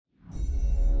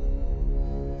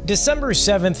December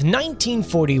 7,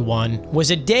 1941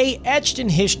 was a day etched in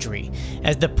history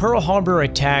as the Pearl Harbor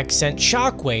attack sent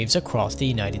shockwaves across the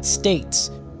United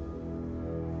States.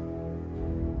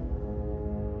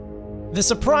 The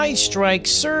surprise strike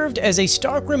served as a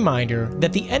stark reminder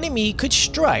that the enemy could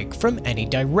strike from any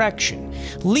direction,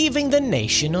 leaving the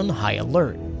nation on high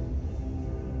alert.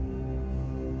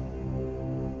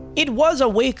 It was a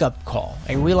wake-up call,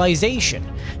 a realization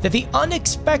that the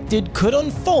unexpected could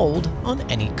unfold on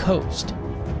any coast.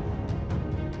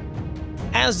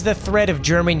 As the threat of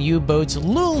German U-boats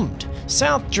loomed,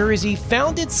 South Jersey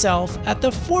found itself at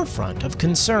the forefront of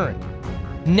concern.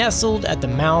 Nestled at the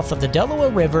mouth of the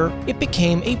Delaware River, it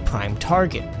became a prime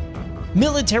target.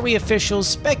 Military officials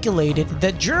speculated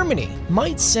that Germany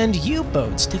might send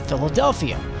U-boats to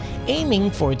Philadelphia, aiming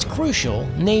for its crucial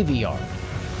Navy Yard.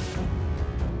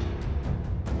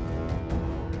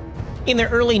 In the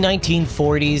early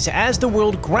 1940s, as the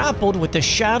world grappled with the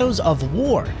shadows of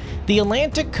war, the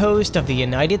Atlantic coast of the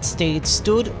United States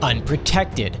stood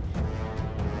unprotected.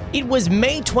 It was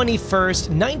May 21,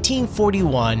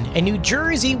 1941, and New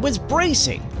Jersey was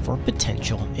bracing for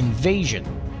potential invasion.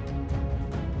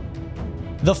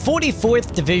 The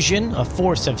 44th Division, a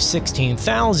force of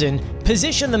 16,000,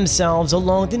 positioned themselves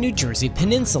along the New Jersey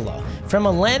Peninsula, from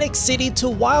Atlantic City to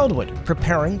Wildwood,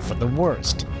 preparing for the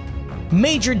worst.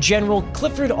 Major General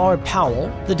Clifford R. Powell,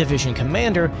 the division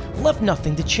commander, left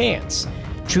nothing to chance.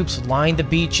 Troops lined the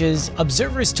beaches,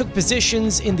 observers took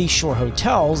positions in the shore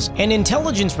hotels, and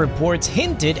intelligence reports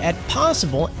hinted at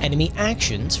possible enemy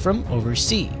actions from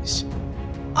overseas.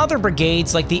 Other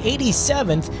brigades, like the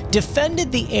 87th,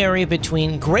 defended the area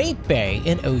between Great Bay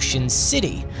and Ocean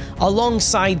City.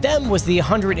 Alongside them was the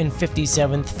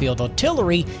 157th Field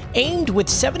Artillery, aimed with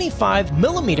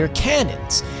 75mm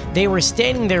cannons. They were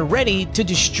standing there ready to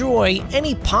destroy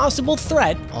any possible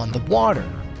threat on the water.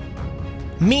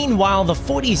 Meanwhile, the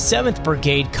 47th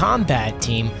Brigade Combat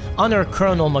Team, under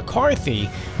Colonel McCarthy,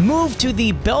 moved to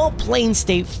the Belle Plaine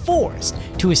State Forest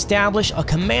to establish a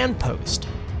command post.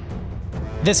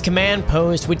 This command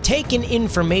post would take in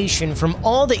information from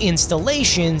all the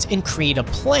installations and create a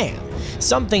plan,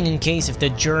 something in case if the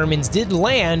Germans did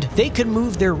land, they could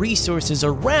move their resources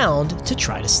around to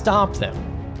try to stop them.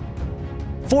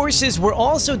 Forces were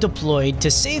also deployed to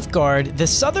safeguard the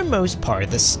southernmost part of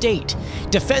the state.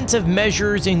 Defensive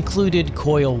measures included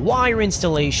coil wire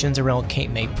installations around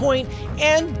Cape May Point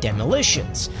and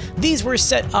demolitions. These were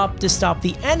set up to stop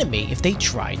the enemy if they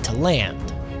tried to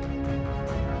land.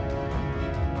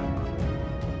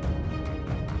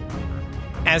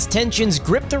 As tensions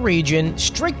gripped the region,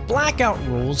 strict blackout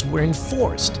rules were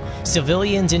enforced.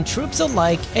 Civilians and troops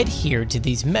alike adhered to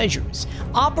these measures,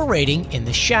 operating in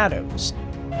the shadows.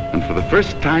 And for the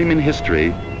first time in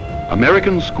history,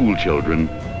 American schoolchildren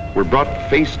were brought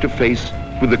face to face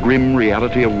with the grim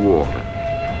reality of war.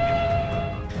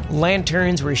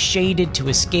 Lanterns were shaded to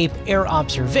escape air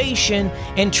observation,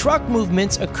 and truck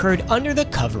movements occurred under the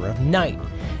cover of night.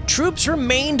 Troops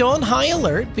remained on high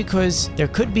alert because there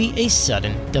could be a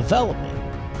sudden development.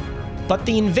 But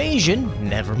the invasion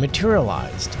never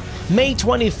materialized. May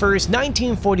 21,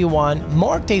 1941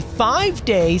 marked a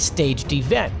 5-day staged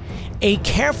event, a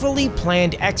carefully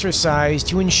planned exercise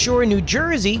to ensure New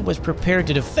Jersey was prepared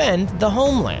to defend the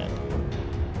homeland.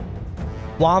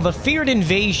 While the feared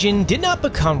invasion did not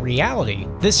become reality,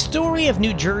 the story of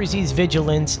New Jersey's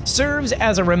vigilance serves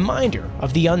as a reminder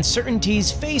of the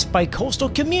uncertainties faced by coastal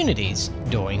communities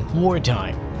during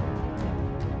wartime.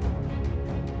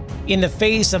 In the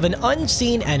face of an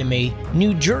unseen enemy,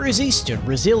 New Jersey stood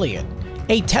resilient,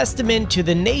 a testament to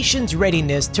the nation's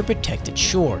readiness to protect its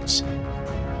shores.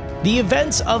 The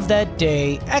events of that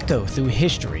day echo through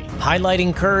history,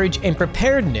 highlighting courage and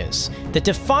preparedness that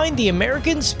defined the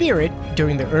American spirit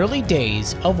during the early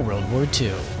days of World War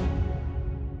II.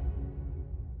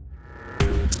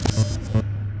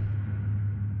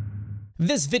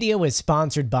 This video is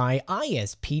sponsored by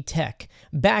ISP Tech.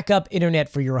 Backup internet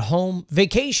for your home,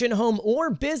 vacation home, or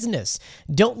business.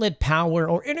 Don't let power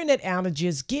or internet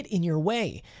outages get in your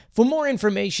way. For more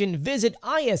information, visit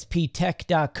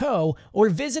isptech.co or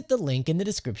visit the link in the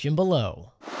description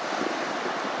below.